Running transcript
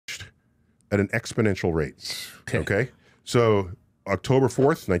at an exponential rate. Okay? So October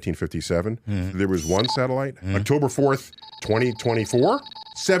 4th, 1957, there was one satellite. October 4th, 2024,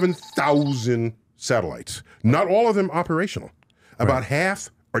 7,000 satellites. Not all of them operational. About half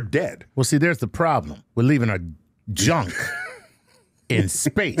are dead. Well, see, there's the problem. We're leaving our junk in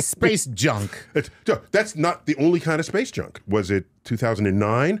space. Space junk. That's not the only kind of space junk. Was it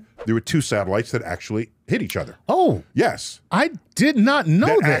 2009? There were 2 satellites that actually hit each other. Oh. Yes. I did not know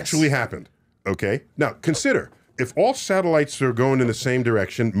that. That actually happened. Okay? Now, consider, if all satellites are going in the same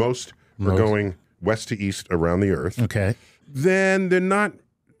direction, most are going west to east around the Earth, then they're not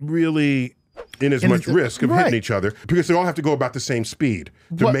really in as much risk of hitting each other because they all have to go about the same speed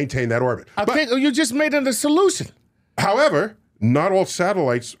to maintain that orbit. Okay, you just made it a solution. However, not all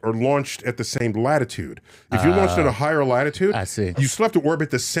satellites are launched at the same latitude. If you're launched at a higher latitude, you still have to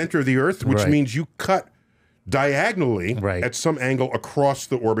orbit the center of the Earth, which means you cut diagonally at some angle across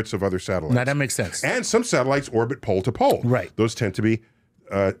the orbits of other satellites. Now that makes sense. And some satellites orbit pole to pole. Those tend to be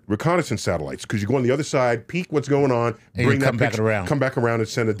reconnaissance satellites because you go on the other side, peek what's going on, and bring that come back around. Come back around and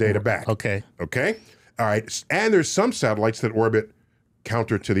send the data back. Okay. Okay? All right. And there's some satellites that orbit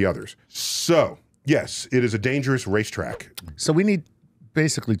counter to the others. So, yes, it is a dangerous racetrack. So we need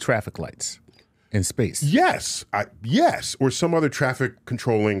basically traffic lights in space. Yes. Yes. Or some other traffic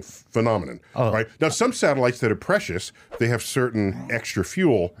controlling phenomenon. Right? Now, some satellites that are precious, they have certain extra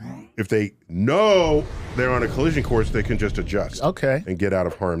fuel. If they know they're on a collision course, they can just adjust and get out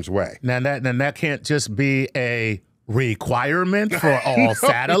of harm's way. Now that can't just be a requirement for all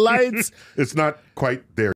satellites. It's not quite there.